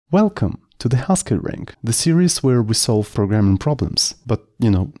Welcome to the HaskellRank, the series where we solve programming problems, but,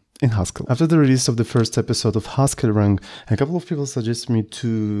 in Haskell. After the release of the first episode of HaskellRank, a couple of people suggested me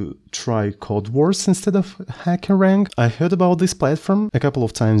to try Code Wars instead of HaskellRank. I heard about this platform a couple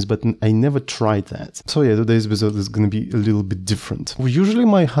of times, but I never tried that. So yeah, today's episode is going to be a little bit different. Usually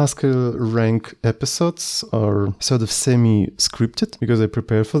my HaskellRank episodes are sort of semi-scripted because I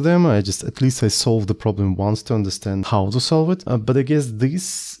prepare for them. At least I solve the problem once to understand how to solve it. But I guess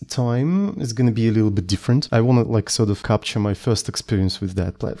this time is going to be a little bit different. I want to sort of capture my first experience with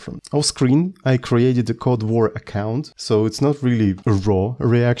that platform. Off screen, I created a Code War account, so it's not really a raw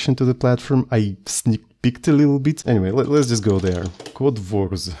reaction to the platform. I sneak peeked a little bit. Anyway, let's just go there. Code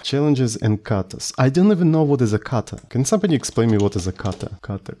Wars, challenges and katas. I don't even know what is a kata. Can somebody explain me what is a kata?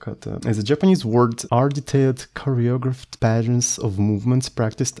 Kata. As a Japanese word, are detailed choreographed patterns of movements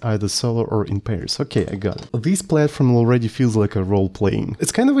practiced either solo or in pairs. Okay, I got it. This platform already feels like a role-playing.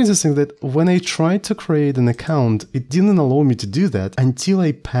 It's kind of interesting that when I tried to create an account, it didn't allow me to do that until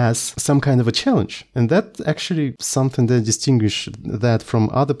I pass some kind of a challenge. And that's actually something that distinguishes that from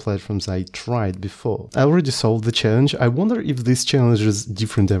other platforms I tried before. I already solved the challenge. I wonder if this challenge is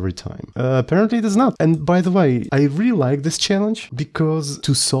different every time. Apparently it is not. And by the way, I really like this challenge because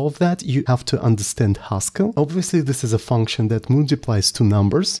to solve that, you have to understand Haskell. Obviously, this is a function that multiplies two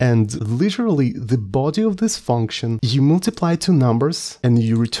numbers, and literally the body of this function, you multiply two numbers and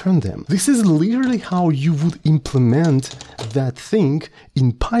you return them. This is literally how you would implement that thing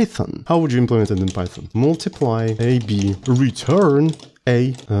in Python. How would you implement it in Python? Multiply AB, return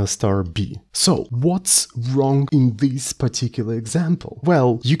A star B. So what's wrong in this particular example?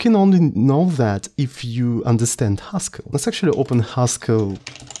 Well, you can only know that if you understand Haskell. Let's actually open Haskell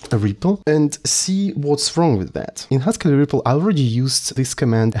REPL and see what's wrong with that. In Haskell REPL, I already used this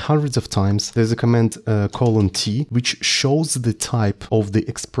command hundreds of times. There's a command :t, which shows the type of the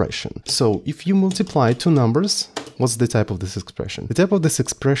expression. So if you multiply two numbers, what's the type of this expression? The type of this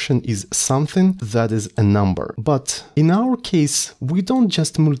expression is something that is a number. But in our case, we don't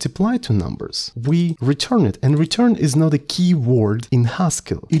just multiply two numbers. We return it. And return is not a keyword in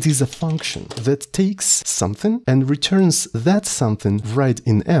Haskell. It is a function that takes something and returns that something right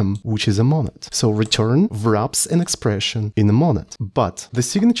in M, which is a monad. So return wraps an expression in a monad. But the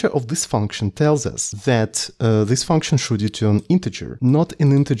signature of this function tells us that this function should return integer, not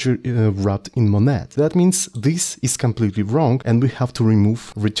an integer wrapped in monad. That means this is completely wrong and we have to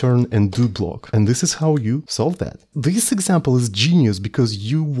remove return and do block. And this is how you solve that. This example is genius because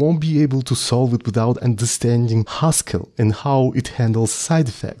you won't be able to solve it without understanding Haskell and how it handles side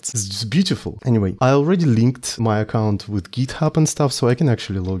effects. It's just beautiful. Anyway, I already linked my account with GitHub and stuff, so I can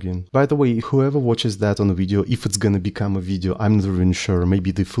actually log in. By the way, whoever watches that on a video, if it's gonna become a video, I'm not even sure.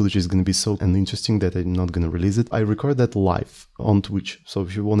 Maybe the footage is gonna be so interesting that I'm not gonna release it. I record that live on Twitch. So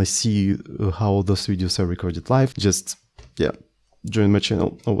if you wanna see how those videos are recorded live, just, join my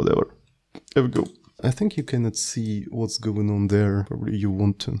channel or whatever. There we go. I think you cannot see what's going on there. Probably you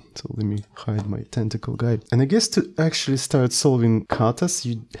want to. So let me hide my tentacle guy. And I guess to actually start solving katas,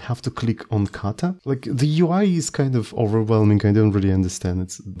 you have to click on kata. Like the UI is kind of overwhelming. I don't really understand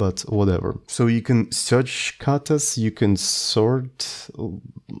it, but whatever. So you can search katas, you can sort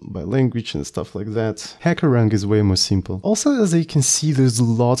by language and stuff like that. HaskellRank is way more simple. Also, as you can see, there's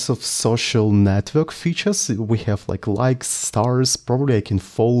lots of social network features. We have like likes, stars. Probably I can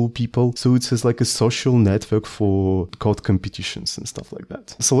follow people. So it says like a social network for code competitions and stuff like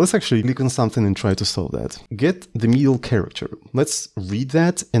that. So let's actually click on something and try to solve that. Get the middle character. Let's read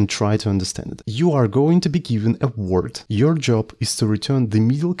that and try to understand it. You are going to be given a word. Your job is to return the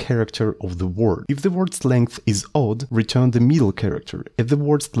middle character of the word. If the word's length is odd, return the middle character. If the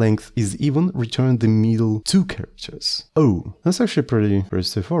word's length is even, return the middle two characters. Oh, that's actually pretty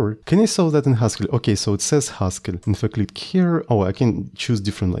straightforward. Can I solve that in Haskell? Okay, so it says Haskell. And if I click here, I can choose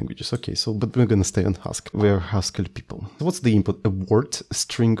different languages. Okay, so, but we're gonna stay on Haskell. We are Haskell people. So what's the input? A word,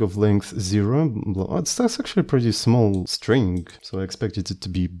 string of length 0. That's actually a pretty small string, so I expected it to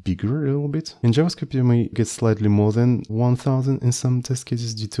be bigger a little bit. In JavaScript, you may get slightly more than 1000 in some test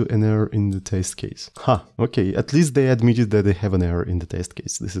cases due to an error in the test case. Okay, at least they admitted that they have an error in the test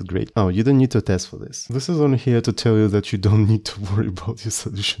case. This is great. Oh, you don't need to test for this. This is only here to tell you that you don't need to worry about your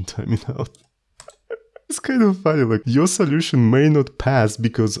solution timing out. It's kind of funny, like your solution may not pass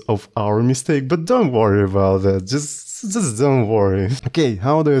because of our mistake, but don't worry about that. Just don't worry. Okay,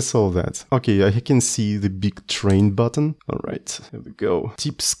 how do I solve that? Okay, I can see the big train button. All right, here we go.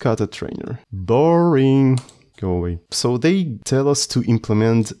 Tips kata trainer. Boring. go away. So they tell us to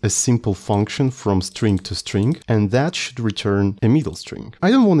implement a simple function from string to string, and that should return a middle string.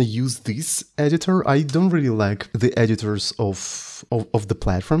 I don't want to use this editor. I don't really like the editors of the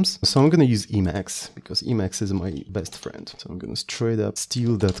platforms. So I'm going to use Emacs because Emacs is my best friend. So I'm going to straight up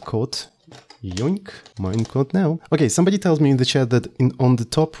steal that code. Yoink, mine code now. Okay, somebody tells me in the chat that on the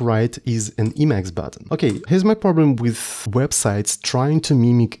top right is an Emacs button. Okay, here's my problem with websites trying to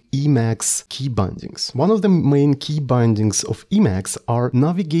mimic Emacs keybindings. One of the main keybindings of Emacs are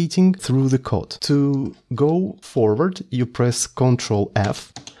navigating through the code. To go forward, you press Ctrl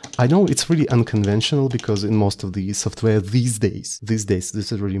F. I know it's really unconventional because in most of the software these days, this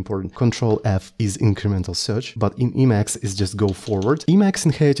is really important, Ctrl F is incremental search, but in Emacs it's just go forward. Emacs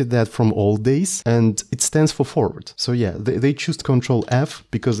inherited that from old days and it stands for forward. So yeah, they choose Ctrl F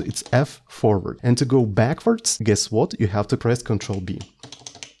because it's F forward. And to go backwards, guess what? You have to press Ctrl B.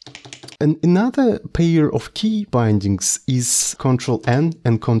 And another pair of key bindings is Ctrl-N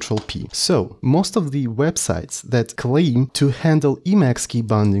and Ctrl-P. So most of the websites that claim to handle Emacs key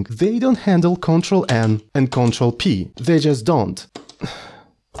binding, they don't handle Ctrl-N and Ctrl-P. They just don't.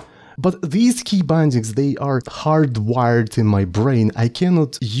 But these key bindings, they are hardwired in my brain. I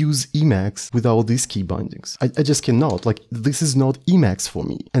cannot use Emacs without these key bindings. I just cannot. Like, this is not Emacs for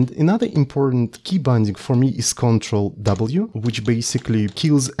me. And another important key binding for me is Ctrl-W, which basically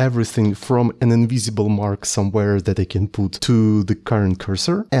kills everything from an invisible mark somewhere that I can put to the current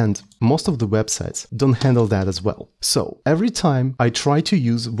cursor. And most of the websites don't handle that as well. So every time I try to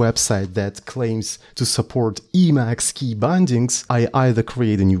use a website that claims to support Emacs key bindings, I either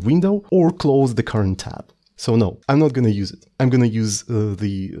create a new window or close the current tab. So no, I'm not going to use it. I'm going to use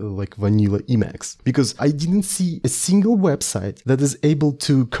the vanilla Emacs because I didn't see a single website that is able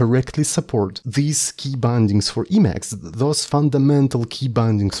to correctly support these key bindings for Emacs, those fundamental key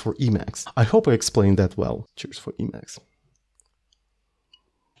bindings for Emacs. I hope I explained that well. Cheers for Emacs.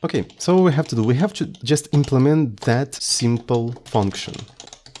 Okay, so what we have to do, we have to just implement that simple function.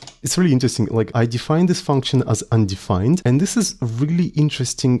 It's really interesting, like I define this function as undefined, and this is a really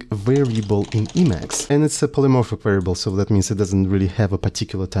interesting variable in Emacs. And it's a polymorphic variable, so that means it doesn't really have a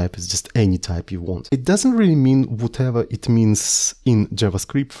particular type, it's just any type you want. It doesn't really mean whatever it means in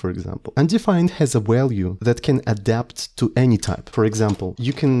JavaScript, for example. Undefined has a value that can adapt to any type. For example,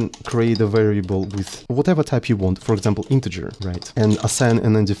 you can create a variable with whatever type you want, for example, integer, right? And assign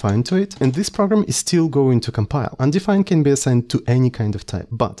an undefined to it, and this program is still going to compile. Undefined can be assigned to any kind of type,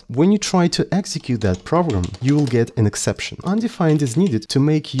 but when you try to execute that program, you will get an exception. Undefined is needed to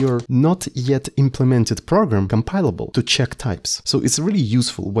make your not yet implemented program compilable to check types. So it's really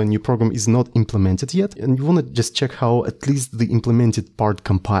useful when your program is not implemented yet and you want to just check how at least the implemented part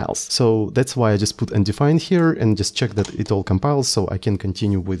compiles. So that's why I just put undefined here and just check that it all compiles so I can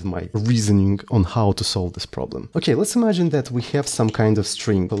continue with my reasoning on how to solve this problem. Okay, let's imagine that we have some kind of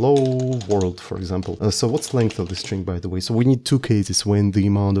string, hello world, for example. So what's the length of the string, by the way? So we need two cases when the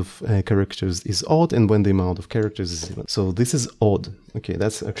amount of characters is odd and when the amount of characters is even. So this is odd. Okay,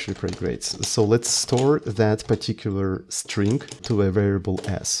 that's actually pretty great. So let's store that particular string to a variable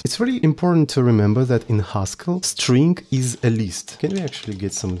s. It's really important to remember that in Haskell, string is a list. Can we actually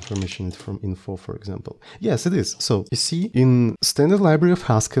get some information from info, for example? Yes, it is. So you see, in standard library of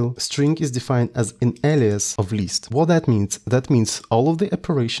Haskell, string is defined as an alias of list. What that means? That means all of the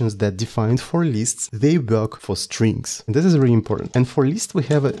operations that defined for lists, they work for strings. And this is really important. And for list, we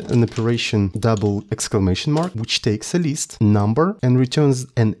have an operation double exclamation mark, which takes a list, number, and returns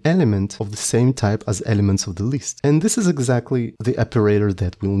an element of the same type as elements of the list. And this is exactly the operator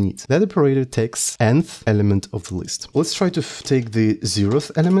that we'll need. That operator takes nth element of the list. Let's try to take the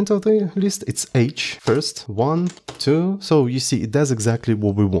 0th element of the list. It's h first, 1, 2. So you see, it does exactly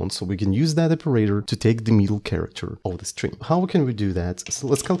what we want. So we can use that operator to take the middle character of the string. How can we do that? So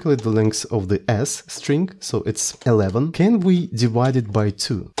let's calculate the length of the s string. So it's 11. Can we divide it by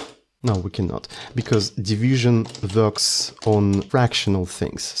 2? No, we cannot, because division works on fractional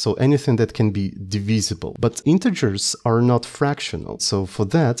things, so anything that can be divisible. But integers are not fractional, so for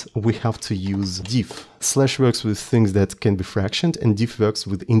that we have to use diff. Slash works with things that can be fractioned, and diff works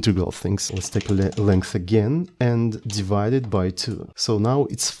with integral things. Let's take length again and divide it by 2. So now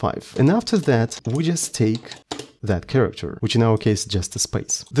it's 5. And after that, we just take that character, which in our case is just a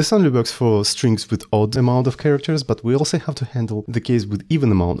space. This only works for strings with odd amount of characters, but we also have to handle the case with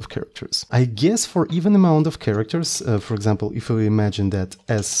even amount of characters. I guess for even amount of characters, for example, if we imagine that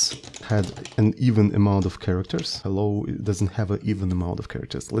s had an even amount of characters. Hello, it doesn't have an even amount of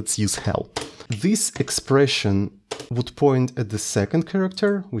characters. Let's use hell. This expression would point at the second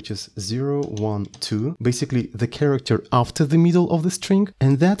character, which is 0, 1, 2, basically the character after the middle of the string.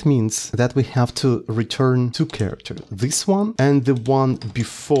 And that means that we have to return two characters, this one and the one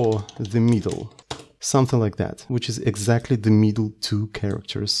before the middle. Something like that, which is exactly the middle two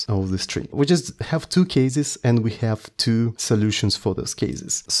characters of the string. We just have two cases and we have two solutions for those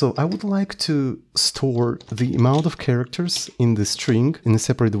cases. So I would like to store the amount of characters in the string in a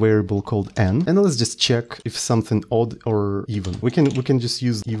separate variable called n. And let's just check if something odd or even. We can just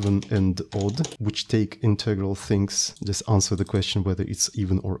use even and odd, which take integral things, just answer the question whether it's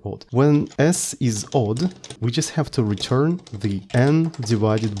even or odd. When s is odd, we just have to return the n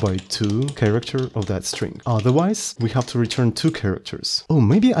divided by 2 character of that string. Otherwise, we have to return two characters. Oh,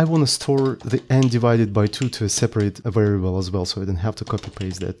 maybe I want to store the n divided by 2 to a separate variable as well, so I don't have to copy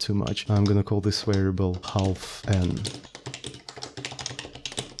paste that too much. I'm gonna call this variable half n.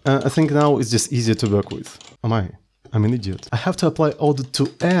 I think now it's just easier to work with. I'm an idiot. I have to apply odd to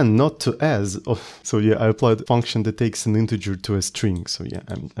n, not to as. Oh, so yeah, I applied a function that takes an integer to a string. So yeah,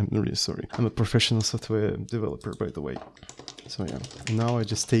 I'm really sorry. I'm a professional software developer, by the way. So yeah, now I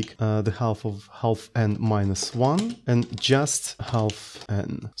just take the half of half n minus 1 and just half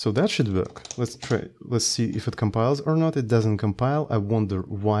n. So that should work. Let's try. Let's see if it compiles or not. It doesn't compile. I wonder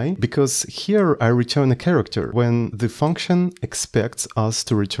why. Because here I return a character when the function expects us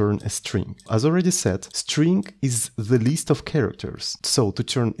to return a string. As already said, string is the list of characters. So to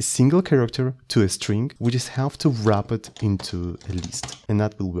turn a single character to a string, we just have to wrap it into a list. And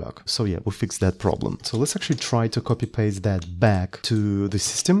that will work. So yeah, we fixed that problem. So let's actually try to copy paste that back to the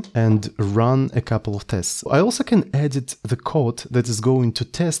system and run a couple of tests. I also can edit the code that is going to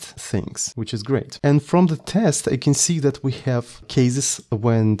test things, which is great. And from the test, I can see that we have cases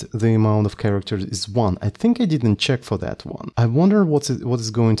when the amount of characters is 1. I think I didn't check for that one. I wonder what is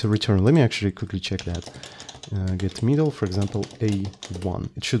going to return. Let me actually quickly check that. Get middle, for example, A1.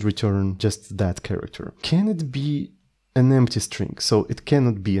 It should return just that character. Can it be an empty string? So it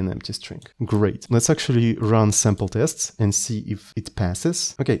cannot be an empty string. Great. Let's actually run sample tests and see if it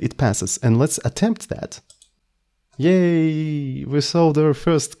passes. Okay, it passes. And let's attempt that. Yay! We solved our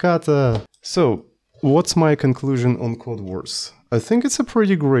first kata! So, what's my conclusion on Code Wars? I think it's a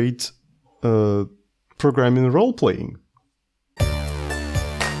pretty great programming role-playing.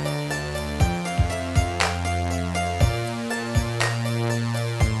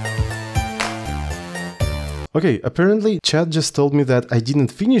 Okay, apparently chat just told me that I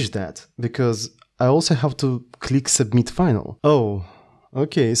didn't finish that because I also have to click submit final. Oh,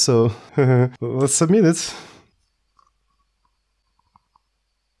 okay, so let's submit it.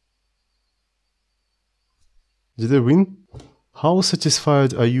 Did I win? How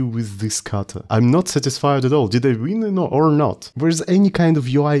satisfied are you with this kata? I'm not satisfied at all. Did I win or not? Where's any kind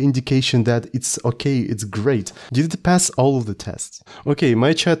of UI indication that it's okay, it's great? Did it pass all of the tests? Okay,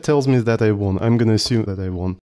 my chat tells me that I won. I'm gonna assume that I won.